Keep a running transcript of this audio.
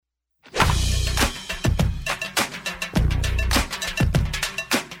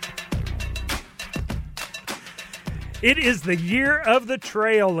It is the year of the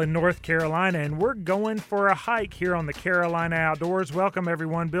trail in North Carolina, and we're going for a hike here on the Carolina Outdoors. Welcome,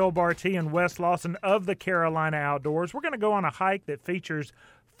 everyone. Bill Barty and Wes Lawson of the Carolina Outdoors. We're going to go on a hike that features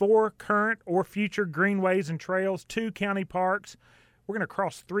 4 current or future greenways and trails, 2 county parks. We're going to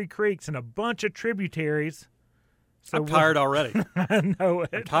cross 3 creeks and a bunch of tributaries. So I'm tired already. I know it.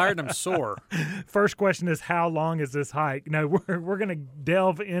 I'm tired and I'm sore. First question is, how long is this hike? No, we're going to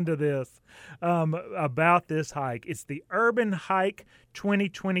delve into this about this hike. It's the Urban Hike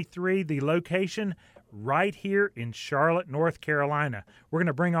 2023. The location right here in Charlotte, North Carolina. We're going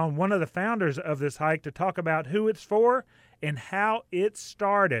to bring on one of the founders of this hike to talk about who it's for and how it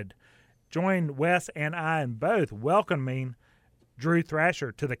started. Join Wes and I in both welcoming Drew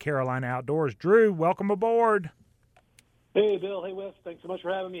Thrasher to the Carolina Outdoors. Drew, welcome aboard. Hey, Bill. Hey, Wes. Thanks so much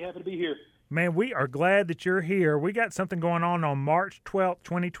for having me. Happy to be here. Man, we are glad that you're here. We got something going on March 12th,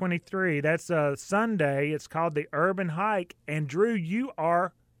 2023. That's a Sunday. It's called the Urban Hike. And, Drew, you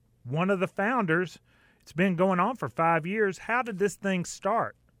are one of the founders. It's been going on for 5 years. How did this thing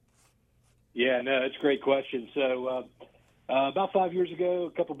start? Yeah, no, it's a great question. So about 5 years ago,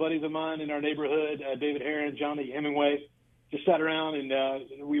 a couple buddies of mine in our neighborhood, David Heron, Johnny Hemingway, just sat around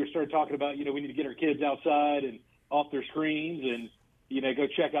and we started talking about, we need to get our kids outside and off their screens and, go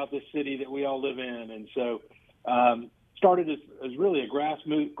check out this city that we all live in. And so started as really a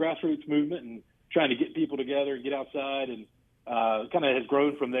grassroots movement and trying to get people together and get outside, and kind of has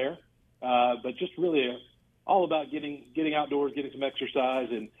grown from there. But just really all about getting outdoors, getting some exercise,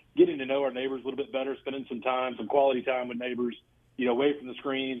 and getting to know our neighbors a little bit better, spending some quality time with neighbors, away from the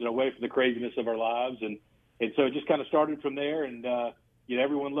screens and away from the craziness of our lives. And so it just kind of started from there. And,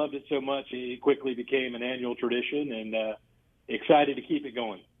 everyone loved it so much, it quickly became an annual tradition, and excited to keep it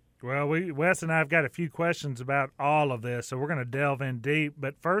going. Well, Wes and I have got a few questions about all of this, so we're going to delve in deep.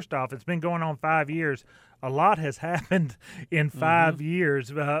 But first off, it's been going on 5 years. A lot has happened in 5 years.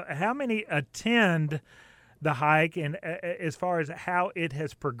 How many attend the hike, and as far as how it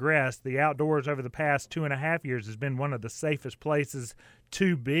has progressed? The outdoors over the past 2.5 years has been one of the safest places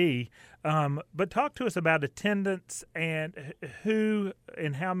to be. But talk to us about attendance and who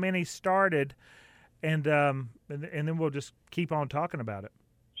and how many started, and then we'll just keep on talking about it.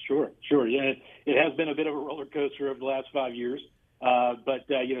 Sure. Yeah, it has been a bit of a roller coaster over the last 5 years, but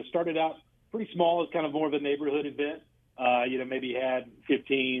started out pretty small as kind of more of a neighborhood event. Maybe had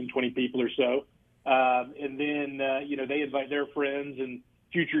 15, 20 people or so, and then they invite their friends in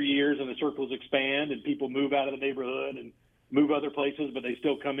future years, and the circles expand, and people move out of the neighborhood and move other places, but they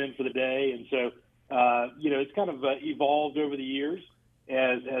still come in for the day. And so, it's kind of evolved over the years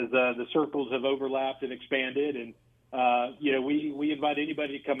as the circles have overlapped and expanded. And, we invite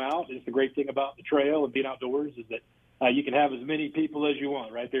anybody to come out. It's the great thing about the trail and being outdoors is that you can have as many people as you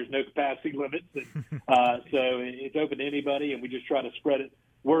want, right? There's no capacity limits. And, so it's open to anybody, and we just try to spread it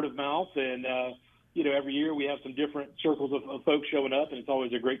word of mouth. And, every year we have some different circles of folks showing up, and it's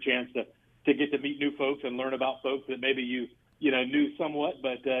always a great chance to get to meet new folks and learn about folks that maybe you knew somewhat,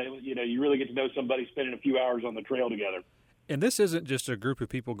 but, you really get to know somebody spending a few hours on the trail together. And this isn't just a group of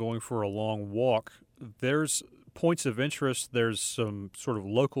people going for a long walk. There's points of interest. There's some sort of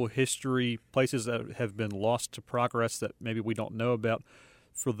local history, places that have been lost to progress that maybe we don't know about.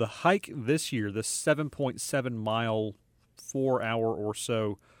 For the hike this year, the 7.7 mile, 4 hour or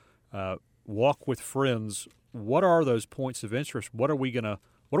so walk with friends, what are those points of interest? What are we going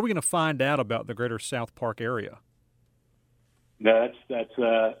to find out about the greater South Park area? No,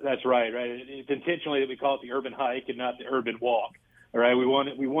 that's right. It's intentionally that we call it the Urban Hike and not the Urban Walk. All right, we want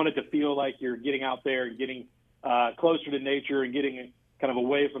it to feel like you're getting out there and getting closer to nature and getting kind of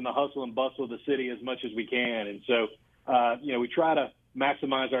away from the hustle and bustle of the city as much as we can. And so, we try to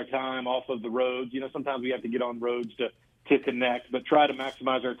maximize our time off of the roads. Sometimes we have to get on roads to connect, but try to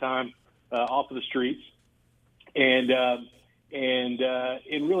maximize our time off of the streets and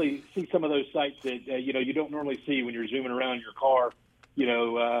really see some of those sights that you don't normally see when you're zooming around in your car,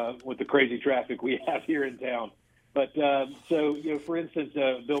 with the crazy traffic we have here in town. But for instance,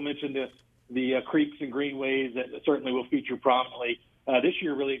 Bill mentioned the creeks and greenways that certainly will feature prominently. This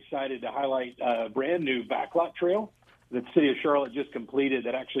year, really excited to highlight a brand new backlot trail that the city of Charlotte just completed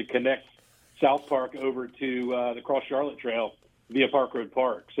that actually connects South Park over to the Cross Charlotte Trail via Park Road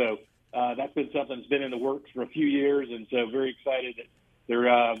Park. So that's been something that's been in the works for a few years, and so very excited that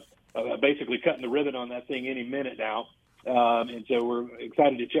they're basically cutting the ribbon on that thing any minute now. And so we're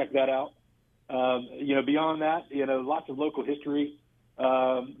excited to check that out. Beyond that, lots of local history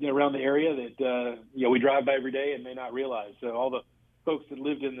around the area that we drive by every day and may not realize. So all the folks that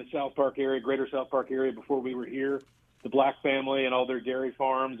lived in the South Park area, greater South Park area before we were here, the Black family and all their dairy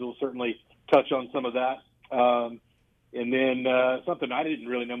farms, will certainly touch on some of that. And then something I didn't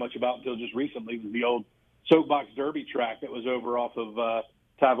really know much about until just recently was the old Soapbox Derby track that was over off of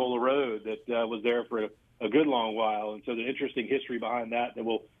Tyvola Road that was there for a good long while. And so the interesting history behind that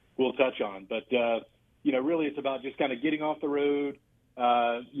we'll touch on. But, really it's about just kind of getting off the road,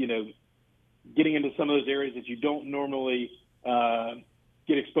 getting into some of those areas that you don't normally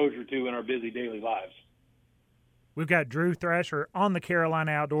get exposure to in our busy daily lives. We've got Drew Thrasher on the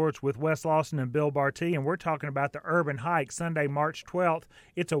Carolina Outdoors with Wes Lawson and Bill Barty, and we're talking about the Urban Hike Sunday, March 12th.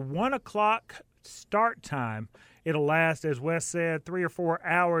 It's a 1 o'clock start time. It'll last, as Wes said, 3 or 4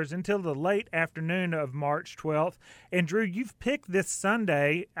 hours until the late afternoon of March 12th. And, Drew, you've picked this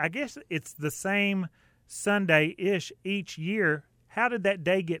Sunday. I guess it's the same Sunday-ish each year. How did that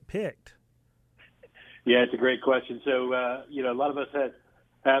day get picked? Yeah, it's a great question. So, a lot of us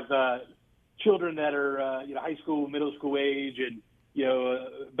have children that are, high school, middle school age. And,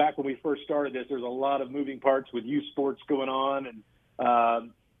 back when we first started this, there's a lot of moving parts with youth sports going on. And,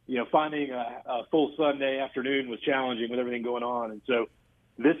 finding a full Sunday afternoon was challenging with everything going on. And so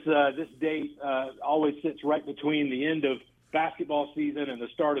this date always sits right between the end of basketball season and the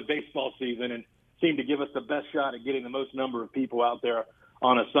start of baseball season, and seemed to give us the best shot at getting the most number of people out there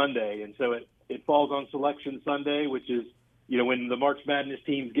on a Sunday. And so it falls on Selection Sunday, which is, when the March Madness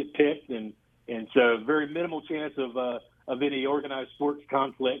teams get picked. And so very minimal chance of any organized sports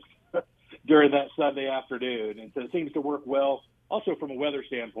conflicts during that Sunday afternoon. And so it seems to work well. Also from a weather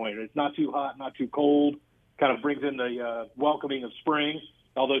standpoint, it's not too hot, not too cold, kind of brings in the welcoming of spring.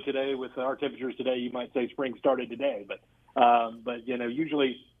 Although today, with our temperatures today, you might say spring started today. But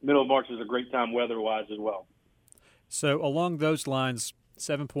usually middle of March is a great time weather-wise as well. So along those lines,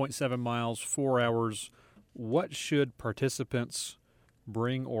 7.7 miles, 4 hours, what should participants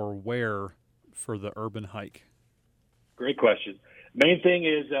bring or wear for the Urban Hike? Great question. Main thing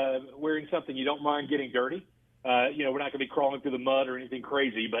is wearing something you don't mind getting dirty. We're not going to be crawling through the mud or anything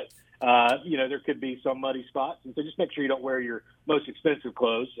crazy, but, there could be some muddy spots. And so just make sure you don't wear your most expensive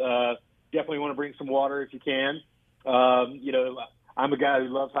clothes. Definitely want to bring some water if you can. I'm a guy who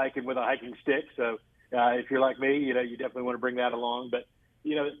loves hiking with a hiking stick. So if you're like me, you definitely want to bring that along. But,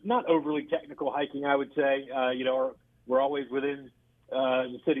 not overly technical hiking, I would say. We're always within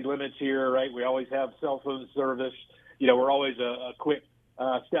the city limits here, right? We always have cell phone service. We're always a quick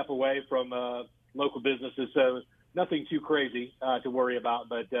step away from local businesses, so nothing too crazy to worry about.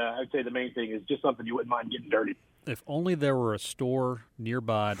 But I would say the main thing is just something you wouldn't mind getting dirty. If only there were a store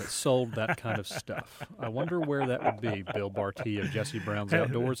nearby that sold that kind of stuff. I wonder where that would be, Bill Barty of Jesse Brown's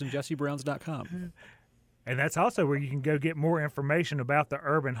Outdoors and jessebrowns.com. And that's also where you can go get more information about the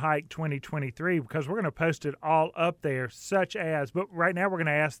Urban Hike 2023, because we're going to post it all up there, such as, but right now we're going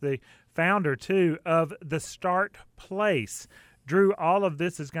to ask the founder, too, of the start place. Drew, all of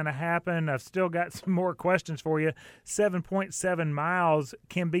this is going to happen. I've still got some more questions for you. 7.7 miles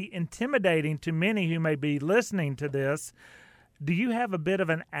can be intimidating to many who may be listening to this. Do you have a bit of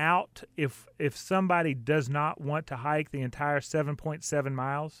an out if somebody does not want to hike the entire 7.7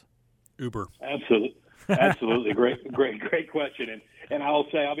 miles? Uber. Absolutely. Great question. And I'll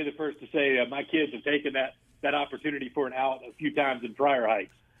be the first to say my kids have taken that opportunity for an out a few times in prior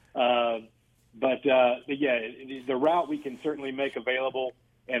hikes. But the route we can certainly make available,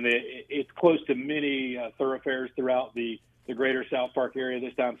 and it's close to many thoroughfares throughout the greater South Park area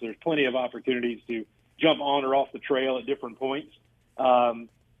this time. So there's plenty of opportunities to jump on or off the trail at different points. I'd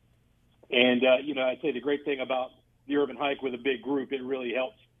say the great thing about the Urban Hike with a big group, it really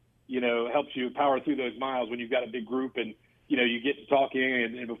helps you power through those miles when you've got a big group and, you get to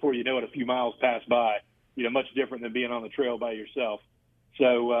talking and before you know it, a few miles pass by, much different than being on the trail by yourself.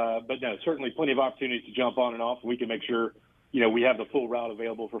 So, but no, certainly plenty of opportunities to jump on and off. We can make sure, we have the full route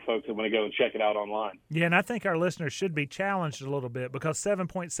available for folks that want to go and check it out online. Yeah, and I think our listeners should be challenged a little bit because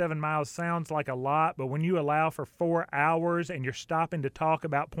 7.7 miles sounds like a lot, but when you allow for 4 hours and you're stopping to talk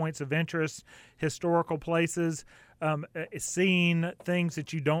about points of interest, historical places, seeing things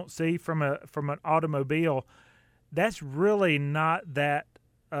that you don't see from an automobile, that's really not that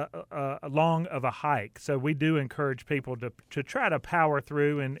long of a hike. So we do encourage people to try to power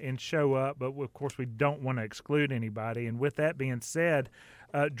through and show up, but of course we don't want to exclude anybody. And with that being said,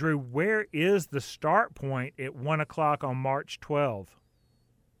 Drew, where is the start point at 1 o'clock on March 12th?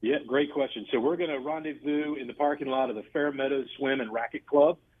 Yeah, great question. So we're going to rendezvous in the parking lot of the Fair Meadows Swim and Racket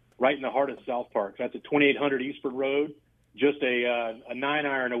Club right in the heart of South Park. That's at 2800 Eastford Road, just a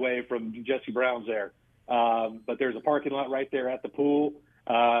 9-iron away from Jesse Brown's there. But there's a parking lot right there at the pool.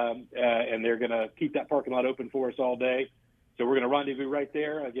 And they're going to keep that parking lot open for us all day. So we're going to rendezvous right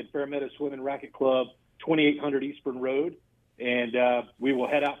there. Again, Fair Meadows Swim and Racket Club, 2800 Eastburn Road. And we will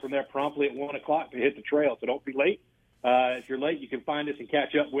head out from there promptly at 1 o'clock to hit the trail. So don't be late. if you're late, you can find us and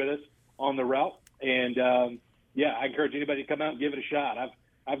catch up with us on the route. And I encourage anybody to come out and give it a shot.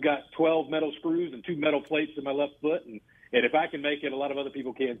 I've got 12 metal screws and 2 metal plates in my left foot, and if I can make it, a lot of other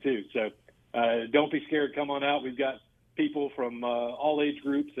people can too. So don't be scared. Come on out. We've got people from all age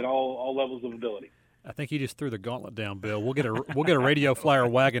groups and all levels of ability. I think you just threw the gauntlet down, Bill. We'll get a radio flyer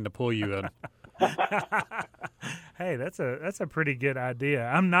wagon to pull you in. Hey, that's a pretty good idea.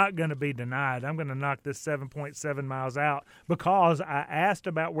 I'm not going to be denied. I'm going to knock this 7.7 miles out because I asked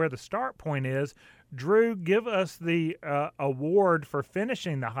about where the start point is. Drew, give us the award for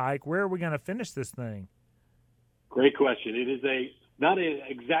finishing the hike. Where are we going to finish this thing? Great question. It is not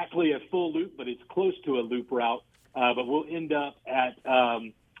exactly a full loop, but it's close to a loop route. But we'll end up at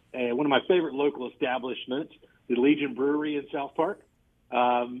one of my favorite local establishments, the Legion Brewery in South Park,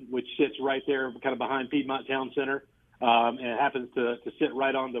 which sits right there kind of behind Piedmont Town Center. And it happens to sit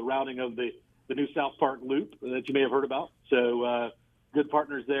right on the routing of the new South Park Loop that you may have heard about. So good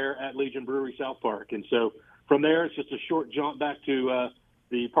partners there at Legion Brewery South Park. And so from there, it's just a short jaunt back to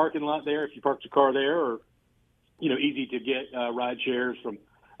the parking lot there if you parked your car there, or, easy to get ride shares from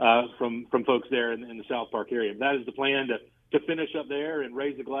folks there in the South Park area. That is the plan, to finish up there and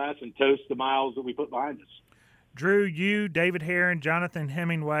raise the glass and toast the miles that we put behind us. Drew, you, David Heron, Jonathan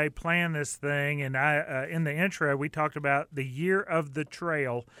Hemingway planned this thing, and I in the intro we talked about the Year of the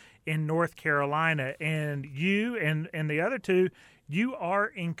Trail in North Carolina, and you and the other two, you are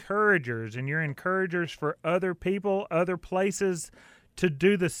encouragers, and you're encouragers for other people, other places to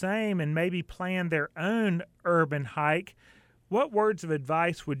do the same and maybe plan their own urban hike. What words of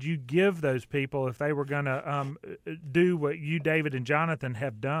advice would you give those people if they were going to do what you, David, and Jonathan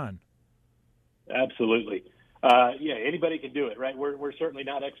have done? Absolutely. Anybody can do it, right? We're certainly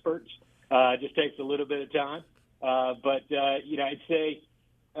not experts. It just takes a little bit of time. But I'd say,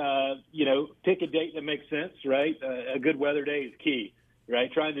 pick a date that makes sense, right? A good weather day is key, right?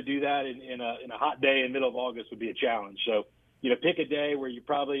 Trying to do that in a hot day in the middle of August would be a challenge. So, pick a day where you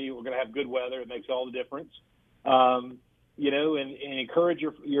probably are going to have good weather. It makes all the difference. And encourage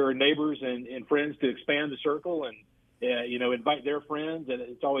your neighbors and friends to expand the circle and, invite their friends. And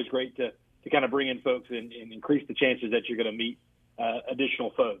it's always great to kind of bring in folks and increase the chances that you're going to meet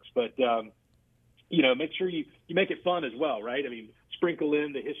additional folks. But, make sure you make it fun as well, right? I mean, sprinkle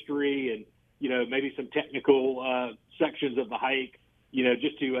in the history and, maybe some technical sections of the hike,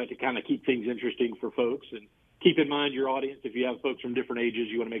 just to kind of keep things interesting for folks. And keep in mind your audience. If you have folks from different ages,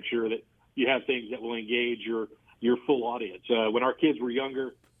 you want to make sure that you have things that will engage your full audience. When our kids were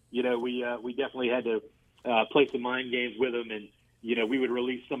younger, we definitely had to play some mind games with them, and we would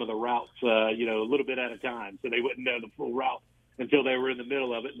release some of the routes, a little bit at a time, so they wouldn't know the full route until they were in the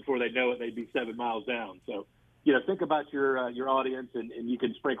middle of it. Before they know it, they'd be 7 miles down. So, think about your audience, and you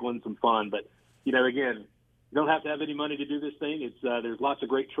can sprinkle in some fun. But, again, you don't have to have any money to do this thing. It's there's lots of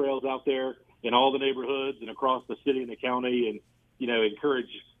great trails out there in all the neighborhoods and across the city and the county, and encourage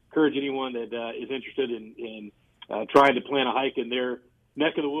anyone that is interested in trying to plan a hike in their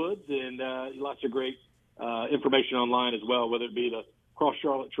neck of the woods, and lots of great information online as well, whether it be the Cross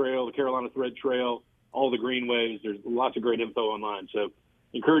Charlotte Trail, the Carolina Thread Trail, all the greenways. There's lots of great info online. So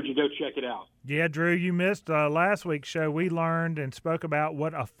encourage you to go check it out. Yeah, Drew, you missed last week's show. We learned and spoke about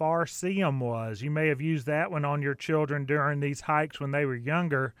what a farseum was. You may have used that one on your children during these hikes when they were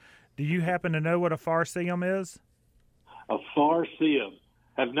younger. Do you happen to know what a farseum is? A farseum.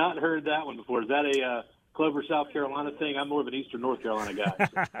 Have not heard that one before. Is that a Clover, South Carolina thing? I'm more of an Eastern North Carolina guy.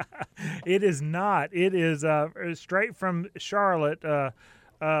 So. It is not. It is straight from Charlotte, the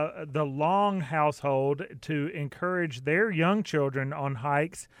Long household, to encourage their young children on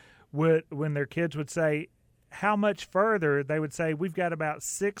hikes. When their kids would say, how much further, they would say, we've got about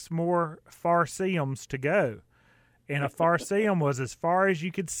 6 more farseums to go. And a farseum was as far as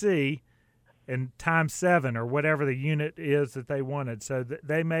you could see, and times 7 or whatever the unit is that they wanted. So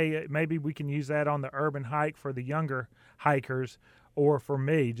maybe we can use that on the urban hike for the younger hikers, or for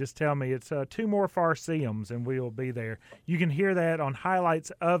me, just tell me it's 2 more farseums and we'll be there. You can hear that on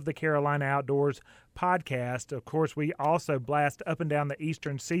Highlights of the Carolina Outdoors podcast. Of course, we also blast up and down the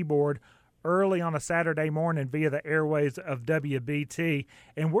eastern seaboard early on a Saturday morning via the airways of WBT,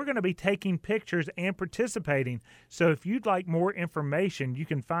 and we're going to be taking pictures and participating. So if you'd like more information, you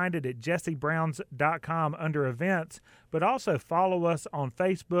can find it at jessebrowns.com under events, but also follow us on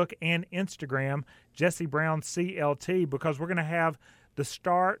Facebook and Instagram, Jesse Brown CLT, because we're going to have the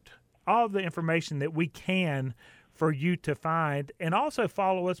start, all of the information that we can for you to find, and also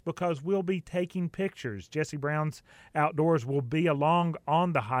follow us because we'll be taking pictures. Jesse Brown's Outdoors will be along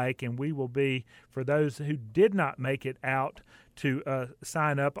on the hike, and we will be, for those who did not make it out to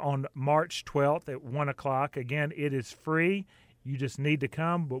sign up on March 12th at 1 o'clock. Again, it is free. You just need to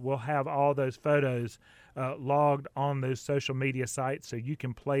come, but we'll have all those photos logged on those social media sites so you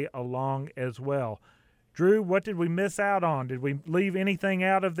can play along as well. Drew, what did we miss out on? Did we leave anything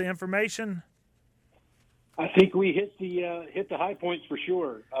out of the information? I think we hit the high points for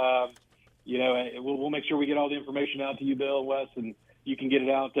sure. We'll make sure we get all the information out to you, Bill, Wes, and you can get it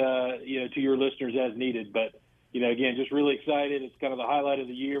out, to your listeners as needed. But, again, just really excited. It's kind of the highlight of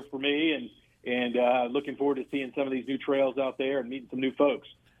the year for me, and looking forward to seeing some of these new trails out there and meeting some new folks.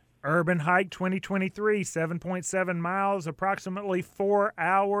 Urban Hike 2023, 7.7 miles, approximately 4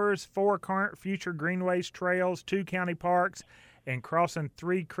 hours, 4 current future greenways, trails, 2 county parks, and crossing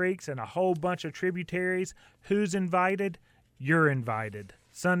 3 creeks and a whole bunch of tributaries. Who's invited? You're invited.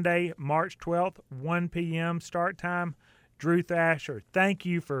 Sunday, March 12th, 1 p.m. start time. Drew Thrasher, thank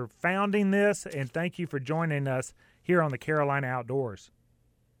you for founding this, and thank you for joining us here on the Carolina Outdoors.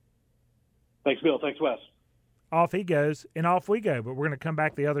 Thanks, Bill. Thanks, Wes. Off he goes, and off we go. But we're going to come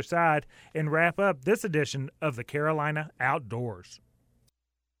back the other side and wrap up this edition of the Carolina Outdoors.